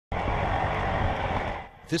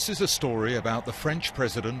This is a story about the French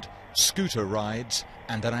president, scooter rides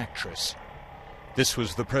and an actress. This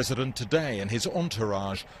was the president today and his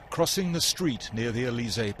entourage crossing the street near the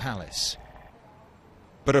Élysée Palace.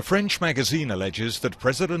 But a French magazine alleges that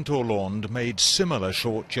President Hollande made similar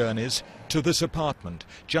short journeys to this apartment,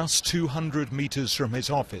 just 200 meters from his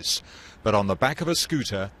office, but on the back of a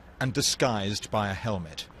scooter and disguised by a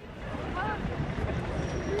helmet.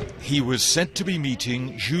 He was said to be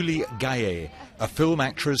meeting Julie Gayet, a film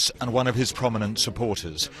actress and one of his prominent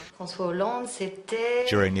supporters.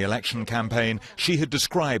 During the election campaign, she had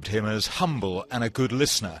described him as humble and a good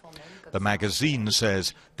listener. The magazine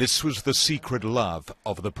says this was the secret love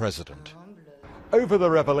of the president. Over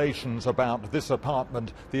the revelations about this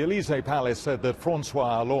apartment, the Élysée Palace said that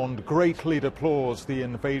Francois Hollande greatly deplores the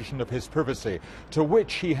invasion of his privacy, to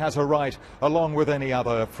which he has a right along with any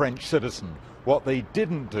other French citizen. What they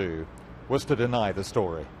didn't do was to deny the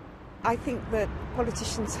story. I think that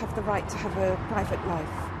politicians have the right to have a private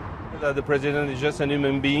life. The president is just a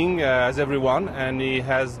human being, as everyone, and he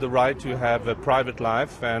has the right to have a private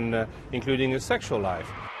life, and including a sexual life.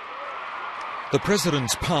 The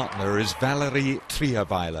president's partner is Valérie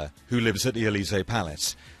Trierweiler, who lives at the Élysée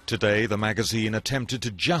Palace. Today, the magazine attempted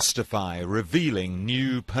to justify revealing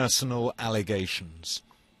new personal allegations.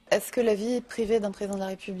 Is the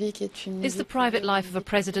private life of a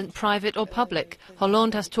president private or public?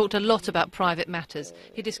 Hollande has talked a lot about private matters.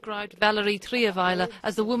 He described Valérie Trierweiler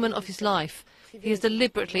as the woman of his life. He has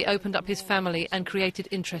deliberately opened up his family and created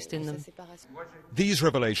interest in them. These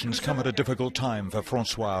revelations come at a difficult time for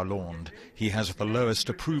Francois Hollande. He has the lowest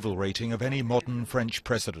approval rating of any modern French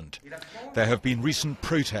president. There have been recent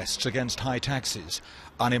protests against high taxes.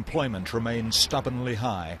 Unemployment remains stubbornly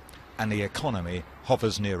high, and the economy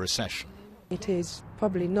hovers near recession. It is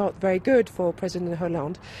probably not very good for President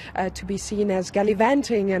Hollande to be seen as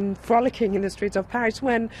gallivanting and frolicking in the streets of Paris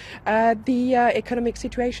when the economic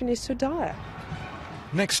situation is so dire.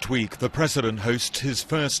 Next week, the president hosts his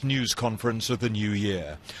first news conference of the new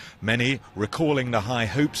year. Many, recalling the high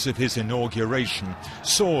hopes of his inauguration,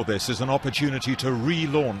 saw this as an opportunity to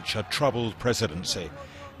relaunch a troubled presidency.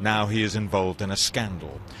 Now he is involved in a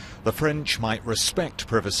scandal. The French might respect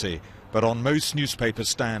privacy, but on most newspaper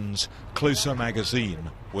stands, Closer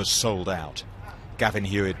magazine was sold out. Gavin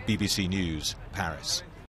Hewitt, BBC News, Paris.